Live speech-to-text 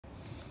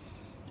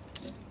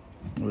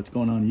What's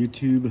going on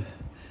YouTube?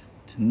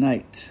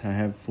 Tonight I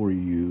have for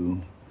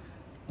you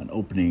an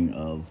opening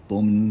of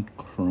Bowman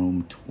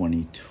Chrome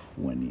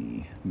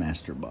 2020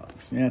 Master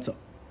Box. Yeah, it's an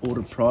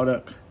older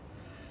product,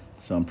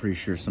 so I'm pretty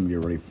sure some of you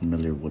are already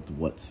familiar with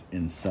what's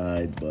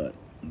inside, but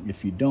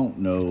if you don't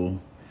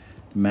know,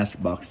 the Master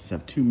Boxes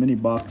have two mini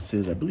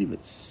boxes. I believe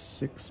it's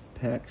 6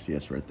 packs.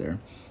 Yes, right there.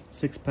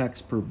 6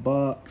 packs per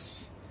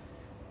box,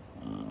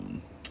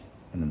 and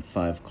then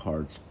 5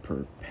 cards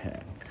per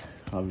pack.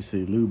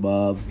 Obviously, Lou,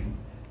 Bob,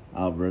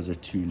 Alvarez are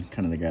two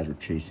kind of the guys we're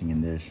chasing in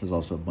this. There's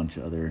also a bunch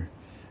of other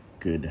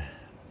good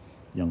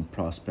young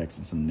prospects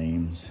and some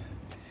names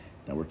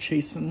that we're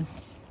chasing.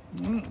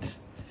 All right.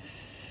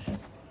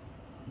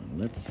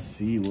 Let's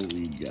see what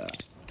we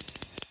got.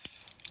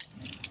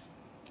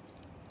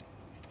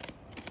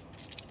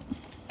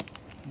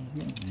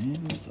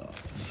 Man, it's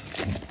off.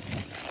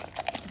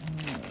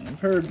 I've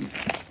heard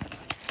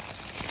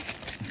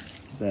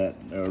that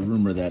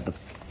rumor that the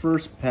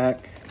first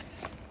pack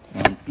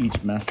on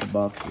each master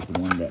box is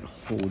the one that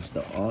holds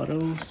the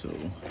auto, so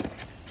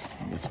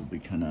I guess we'll be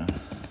kind of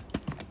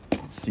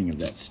seeing if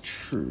that's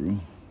true.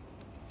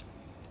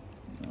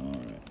 All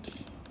right,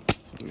 so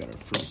we got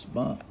our first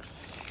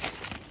box.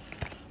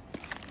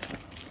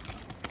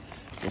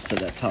 We'll set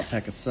that top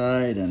pack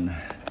aside and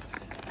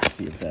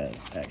see if that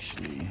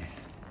actually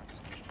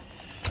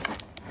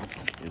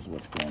is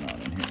what's going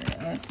on in here.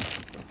 All right.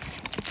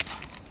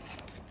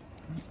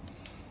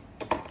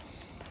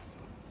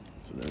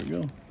 So there we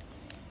go.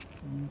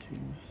 1, 2,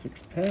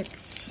 6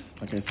 packs.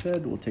 Like I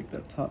said, we'll take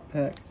that top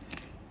pack,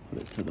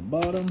 put it to the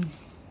bottom,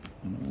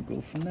 and then we'll go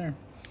from there.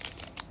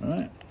 All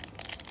right.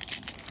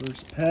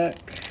 First pack.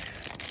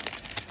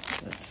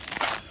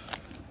 Let's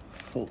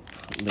hope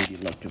Lady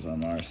Luck is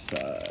on our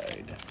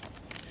side.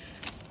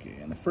 Okay,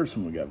 and the first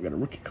one we got a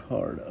rookie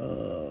card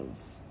of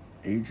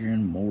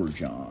Adrian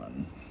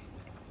Morjon.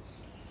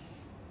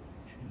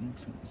 Okay,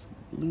 next one is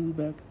blue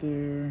back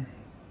there.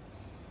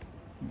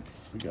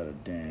 Next, we got a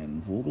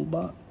Dan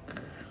Vogelbach.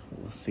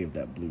 We'll save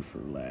that blue for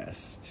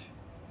last.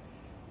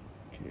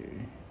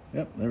 Okay.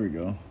 Yep, there we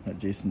go. That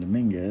Jason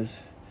Dominguez.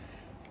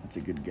 That's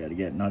a good guy to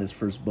get. Not his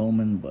first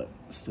Bowman, but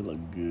still a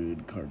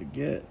good card to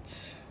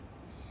get.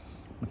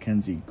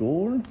 Mackenzie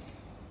Gore.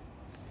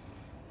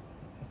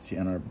 Let's see,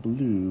 on our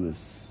blue,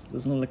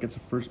 doesn't look like it's a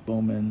first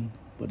Bowman,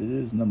 but it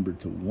is numbered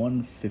to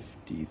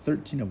 150.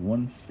 13 of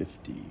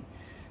 150.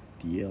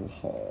 DL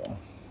Hall.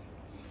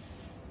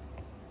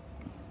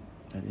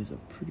 That is a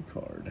pretty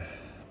card.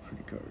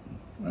 Pretty card.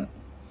 All right.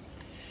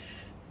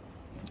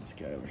 Put this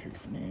guy over here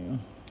for now.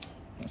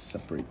 I'll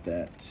separate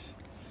that.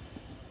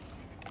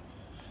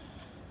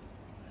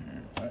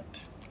 All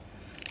right.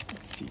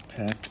 Let's see.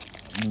 Pack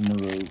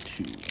numero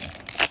 2.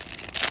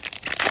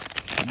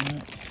 All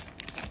right.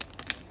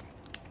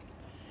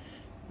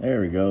 There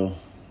we go.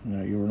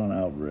 Yordan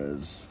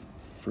Alvarez.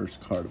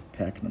 First card of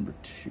pack number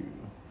 2.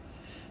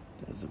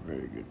 That is a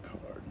very good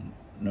card.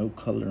 No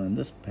color in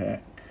this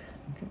pack.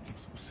 Okay, so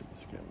we'll set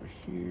this guy over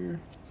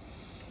here.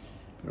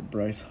 Got a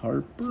Bryce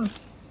Harper.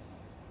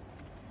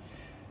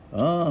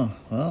 Oh,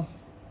 well,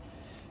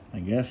 I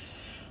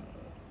guess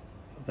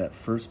that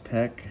first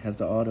pack has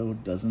the auto,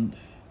 doesn't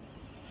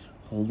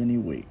hold any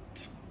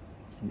weight.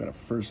 So we've got a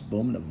first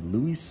Bowman of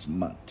Luis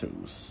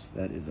Matos.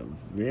 That is a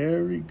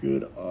very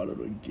good auto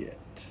to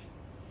get.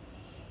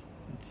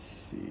 Let's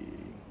see.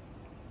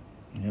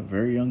 Yeah,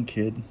 very young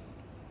kid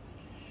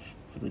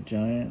for the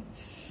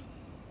Giants.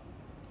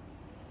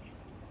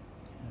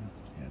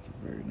 Yeah, it's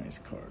a very nice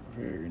card.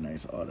 Very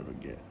nice auto to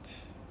get.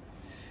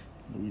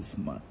 Luis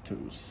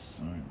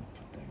Matos. All right, we'll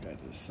put that guy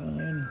to the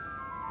side.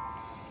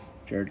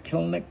 Jared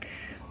Kelenic,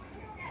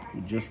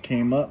 who just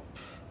came up.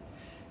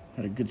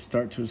 Had a good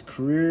start to his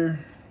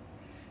career.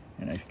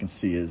 And I can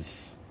see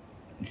his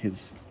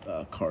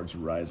cards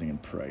rising in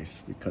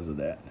price because of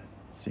that.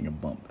 Seeing a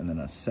bump. And then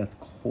a Seth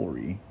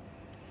Corey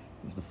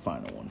is the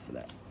final one for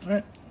that. All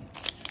right.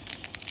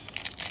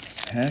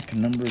 Pack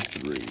number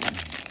 3.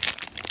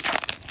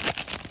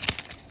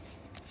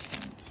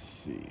 Let's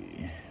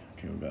see.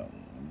 Okay, we got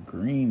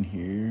green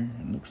here.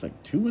 It looks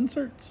like 2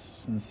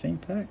 inserts in the same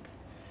pack.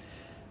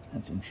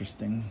 That's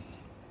interesting.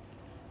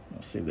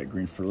 I'll save that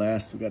green for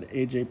last. We got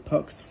AJ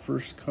Puck's the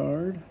first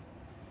card.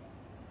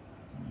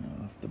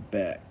 Off the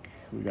back,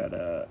 we got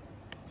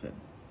is that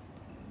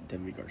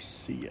Devi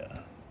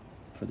Garcia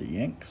for the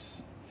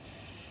Yanks.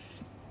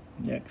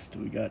 Next,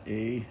 we got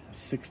a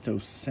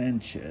Sixto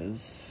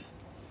Sanchez.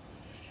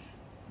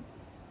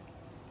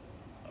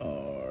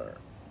 Our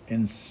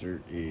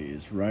insert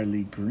is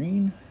Riley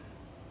Green.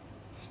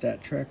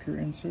 Stat tracker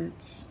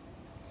inserts.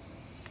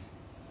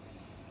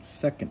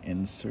 Second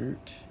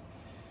insert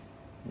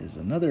is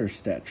another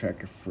stat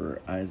tracker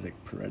for Isaac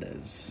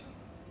Paredes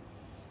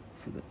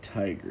for the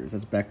Tigers.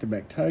 That's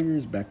back-to-back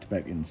Tigers,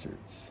 back-to-back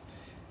inserts.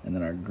 And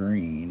then our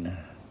green,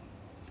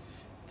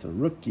 it's a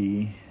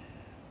rookie.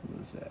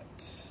 Who is that?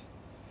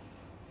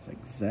 It's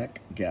like Zach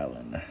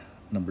Gallen,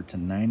 number to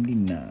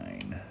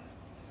 99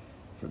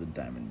 for the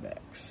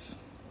Diamondbacks.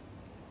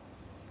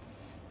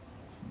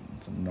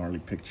 It's a gnarly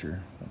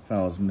picture. That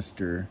foul is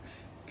Mr.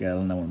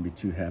 Gallon. I wouldn't be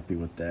too happy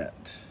with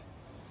that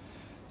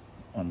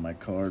on my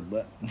card,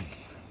 but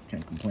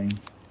can't complain.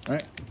 All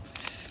right,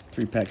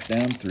 3 packs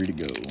down, 3 to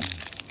go.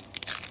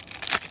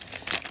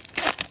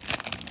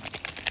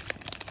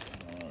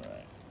 All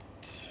right,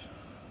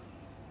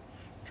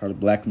 Charlie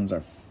Blackmon's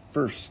our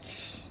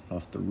first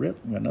off the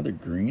rip. We got another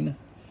green.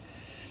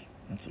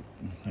 That's a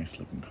nice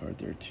looking card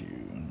there too.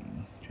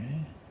 Okay,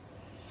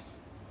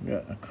 we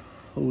got a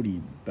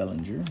Cody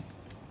Bellinger.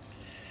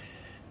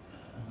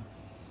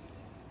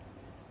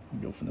 We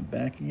go from the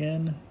back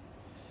again.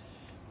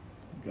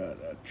 We got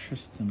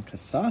Tristan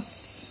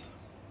Casas.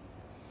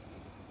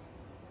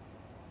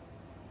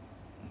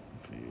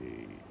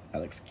 Okay,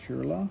 Alex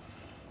Kirilloff.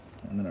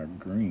 And then our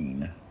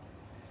green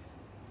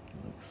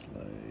looks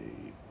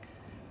like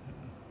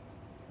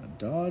a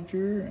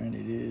Dodger, and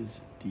it is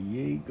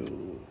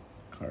Diego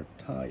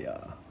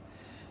Cartaya.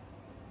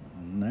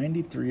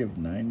 93 of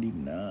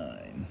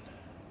 99.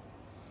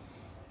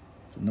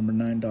 So number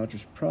 9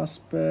 Dodgers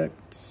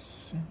prospect.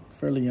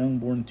 Fairly young,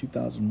 born in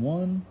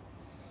 2001.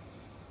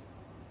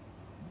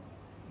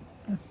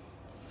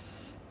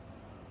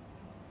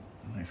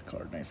 Nice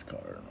card, nice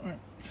card. All right.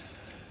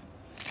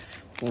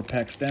 4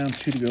 packs down,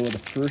 2 to go with the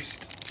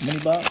first mini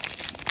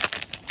box.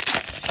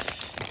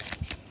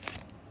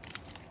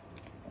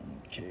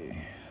 Okay.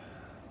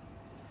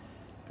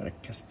 Got a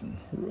Keston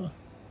Hura.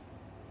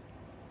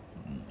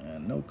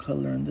 And no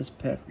color in this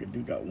pack. We do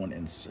got 1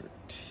 insert.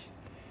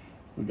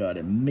 We got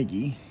a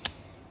Miggy.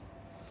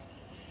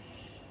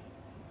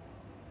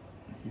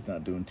 He's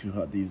not doing too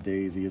hot these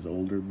days. He is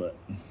older, but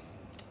I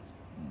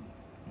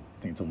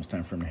think it's almost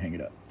time for him to hang it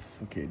up.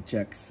 Okay,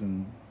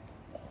 Jackson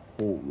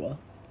Hora.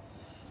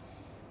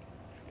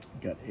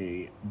 Got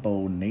a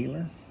Bo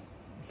Naylor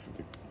for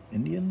the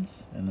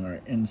Indians. And then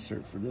our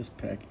insert for this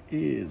pack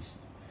is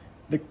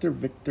Victor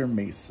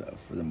Mesa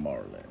for the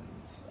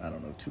Marlins. I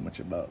don't know too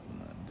much about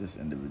this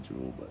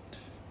individual, but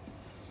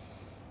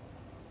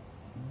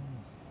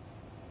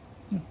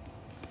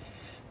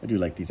I do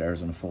like these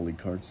Arizona Fall League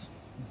cards.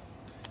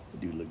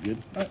 They do look good.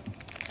 All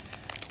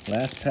right.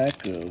 Last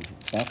pack of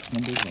box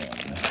number 1.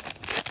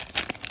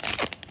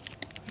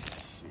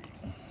 Let's see.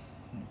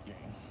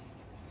 Okay.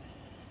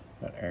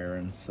 Got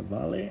Aaron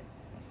Savale.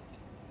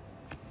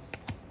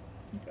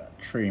 Got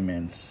Trey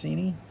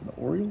Mancini for the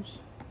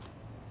Orioles.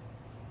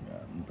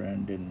 Got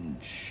Brandon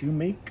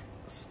Shoemake,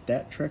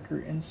 Stat Tracker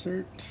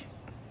insert.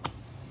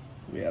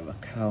 We have a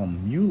Kyle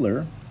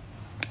Mueller.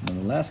 And then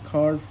the last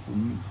card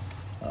from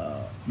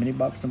mini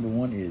box number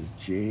 1 is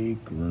Jay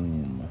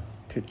Groom,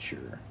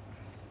 pitcher,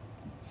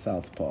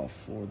 southpaw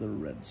for the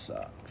Red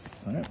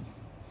Sox. All right.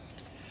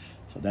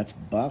 So that's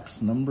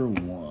box number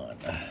 1. All right,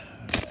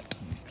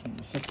 clean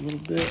this up a little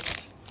bit.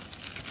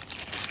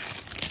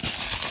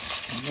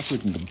 I guess we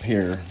can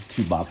compare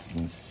 2 boxes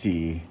and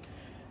see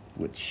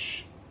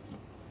which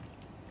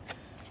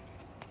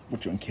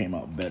one came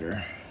out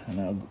better. And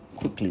I'll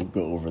quickly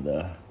go over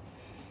the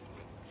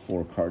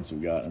 4 cards we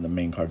got and the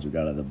main cards we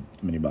got out of the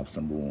mini box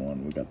number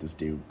 1. We got this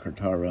Diego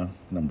Cartaya,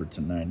 numbered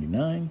to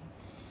 99.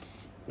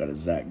 We got a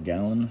Zach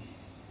Gallen.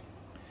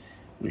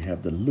 We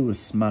have the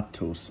Luis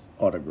Matos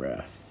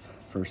autograph,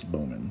 first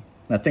Bowman.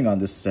 And I think on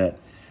this set,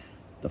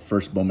 the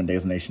first Bowman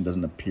designation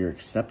doesn't appear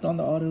except on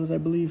the autos, I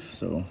believe.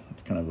 So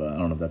it's kind of a, I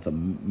don't know if that's a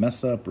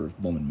mess up or if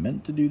Bowman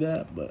meant to do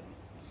that, but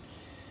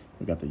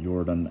we got the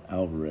Jordan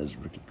Alvarez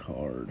rookie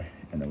card.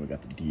 And then we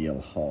got the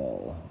DL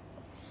Hall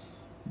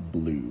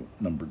blue,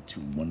 numbered to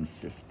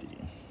 150.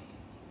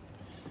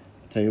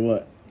 Tell you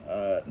what,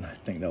 I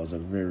think that was a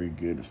very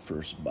good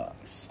first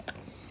box.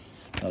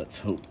 Now let's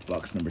hope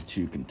box number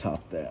 2 can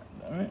top that.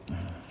 All right.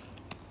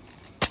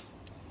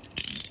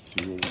 Let's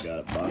see what we got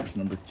at box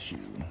number 2.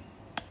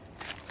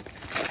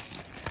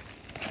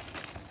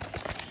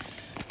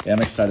 Yeah,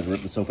 I'm excited to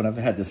rip this open. I've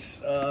had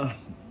this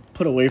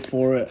put away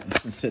for it. It's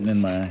been sitting in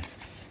my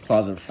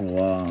closet for a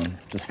while.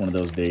 Just one of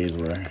those days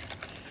where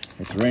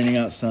it's raining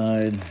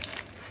outside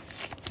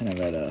and I've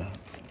had a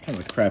kind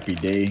of a crappy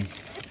day.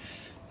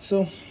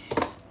 So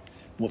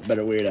what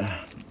better way to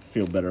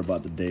feel better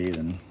about the day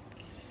than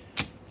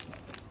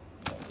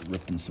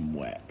ripping some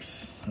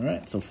wax. All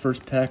right, so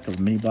first pack of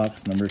mini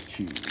box number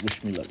 2.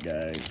 Wish me luck,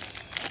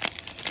 guys.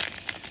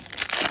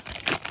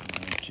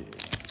 Okay.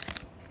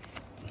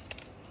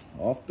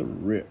 Off the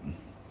rip.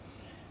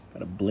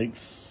 Got a Blake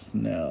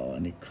Snell.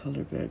 Any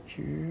color back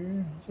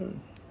here? So,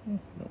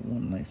 got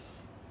one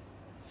nice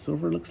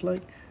silver, looks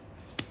like.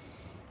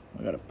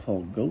 I got a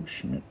Paul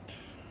Goldschmidt.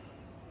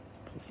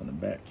 Pull from the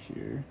back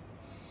here.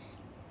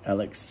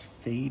 Alex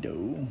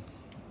Fado.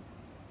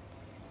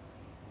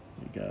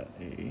 We got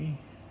a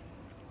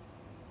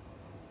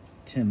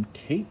Tim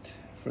Cate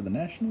for the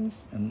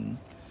Nationals, and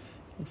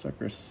looks like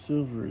our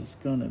silver is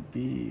gonna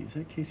be, is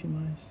that Casey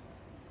Mize?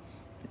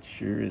 It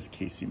sure is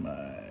Casey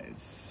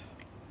Mize.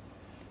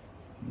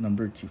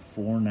 Numbered to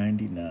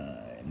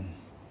 499.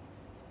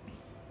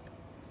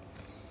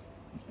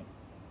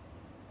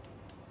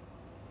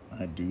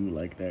 I do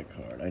like that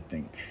card. I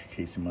think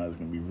Casey Mize is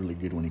gonna be really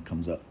good when he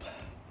comes up.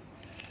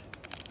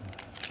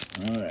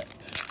 All right.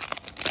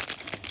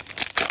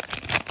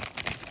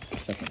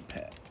 Second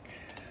pack.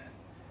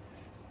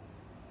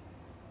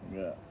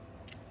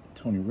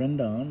 Tony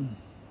Rendon.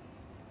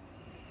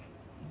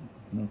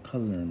 No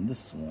color in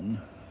this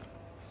one.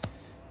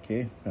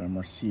 Okay, got a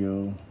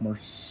Marcio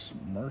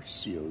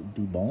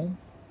Dubon.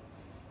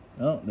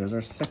 Oh, there's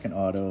our second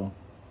auto.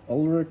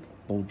 Ulrich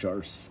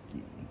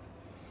Boljarski.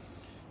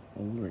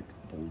 Ulrich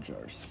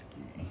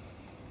Boljarski.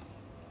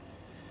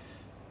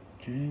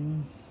 Okay.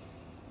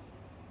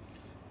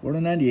 Born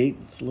in 98.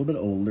 It's a little bit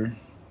older.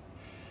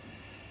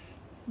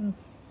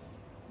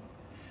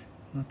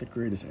 Not the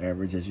greatest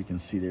average, as you can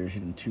see there,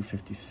 hitting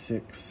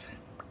 256.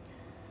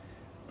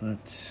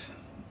 But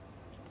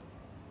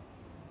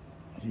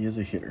he is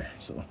a hitter,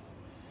 so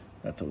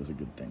that's always a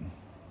good thing.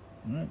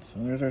 All right, so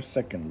there's our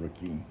second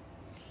rookie.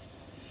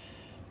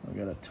 We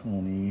got a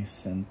Tony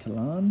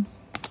Santillan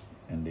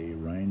and a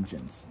Ryan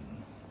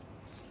Jensen.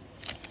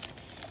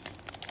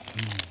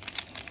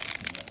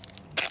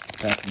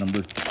 Pack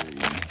number 3.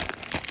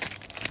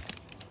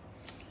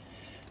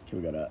 Okay,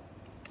 we got a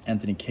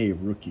Anthony K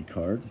rookie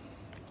card.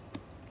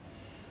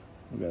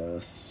 We got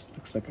a,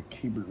 looks like a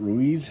Keibert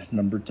Ruiz,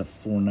 numbered to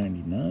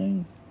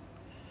 499.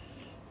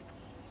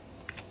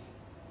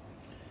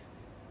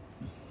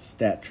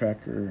 Stat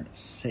Tracker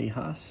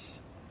Sejas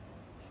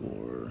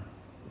for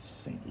the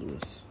St.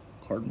 Louis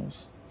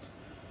Cardinals.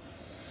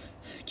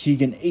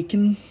 Keegan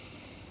Aiken.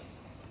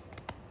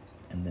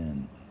 And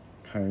then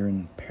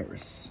Kyron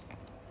Paris.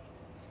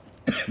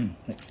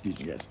 Excuse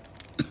me, guys.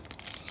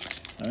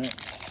 All right,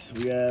 so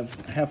we have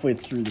halfway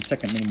through the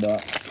second mini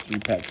box. 3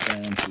 packs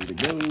down, 3 to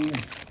go.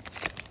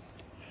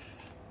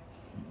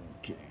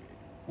 Okay,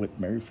 Whit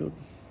Merrifield.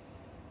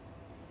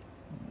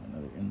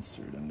 Another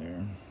insert in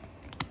there.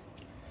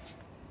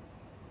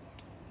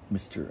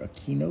 Mr.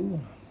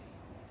 Aquino.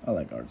 I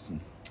like Artson.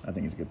 I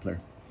think he's a good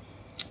player.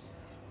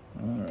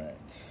 All right,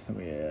 so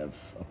we have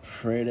a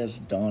Paredes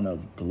Dawn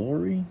of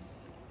Glory.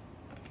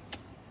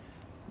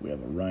 We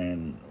have a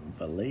Ryan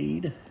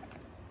Valade,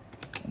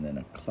 and then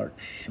a Clark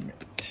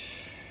Schmidt.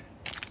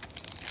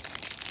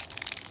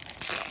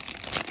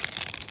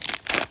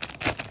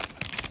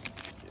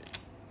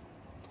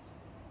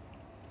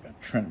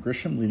 Got Trent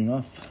Grisham leading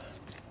off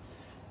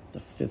the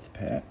 5th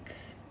pack.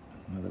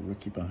 Another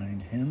rookie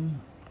behind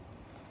him.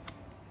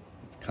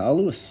 It's Kyle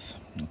Lewis.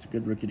 That's a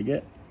good rookie to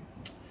get.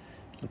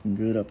 Looking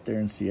good up there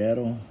in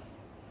Seattle.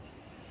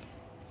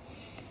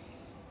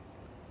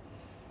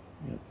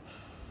 Yep.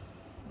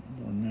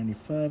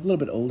 195, a little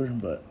bit older,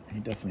 but he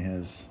definitely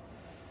has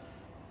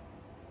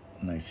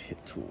a nice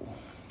hit tool.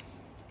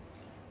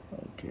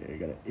 Okay, I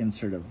got an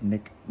insert of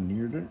Nick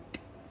Neerdert.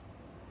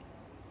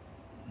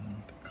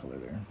 The color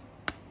there.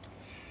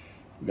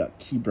 We got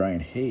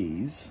Ke'Bryan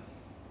Hayes.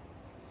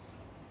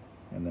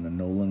 And then a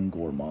Nolan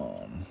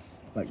Gorman.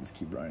 I like this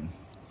Ke'Bryan.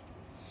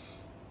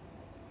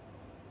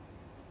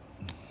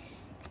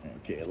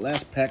 Okay,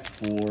 last pack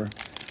for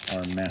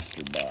our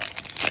master box.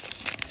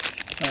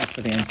 Not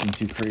expecting anything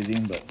too crazy,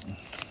 but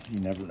you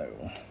never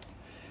know.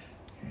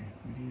 Okay,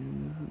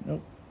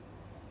 nope,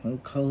 no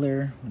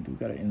color. We do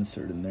got an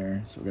insert in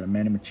there. So we got a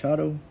Manny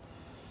Machado,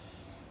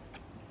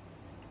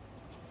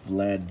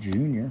 Vlad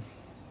Jr.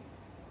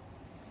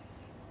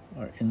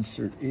 Our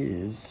insert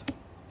is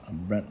a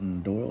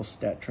Brenton Doyle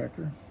Stat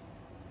Tracker,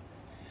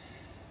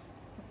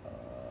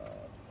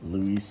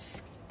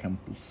 Luis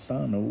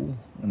Campusano,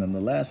 and then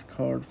the last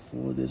card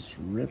for this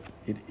rip,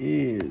 it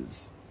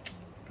is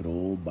good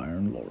old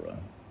Byron Laura.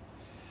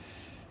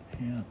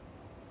 Yeah.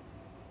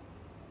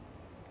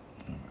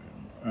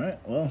 All right,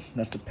 well,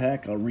 that's the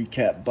pack. I'll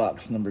recap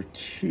box number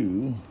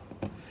 2.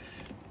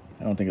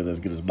 I don't think it was as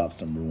good as box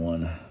number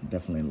 1.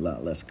 Definitely a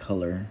lot less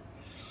color.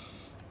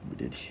 We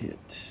did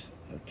hit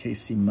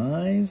Casey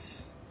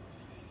Mize,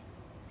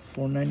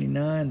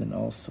 $4.99, then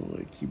also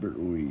a Keibert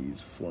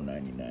Ruiz,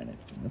 $4.99.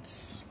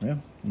 That's, yeah,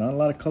 not a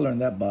lot of color in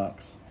that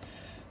box,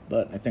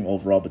 but I think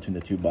overall between the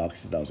 2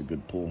 boxes, that was a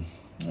good pull.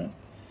 All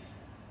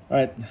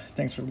right,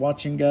 thanks for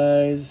watching,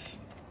 guys.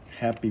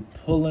 Happy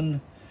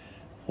pulling.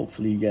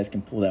 Hopefully you guys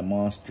can pull that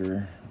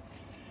monster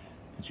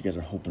that you guys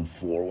are hoping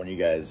for when you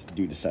guys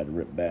do decide to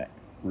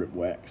rip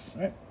wax.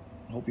 All right,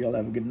 hope you all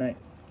have a good night.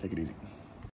 Take it easy.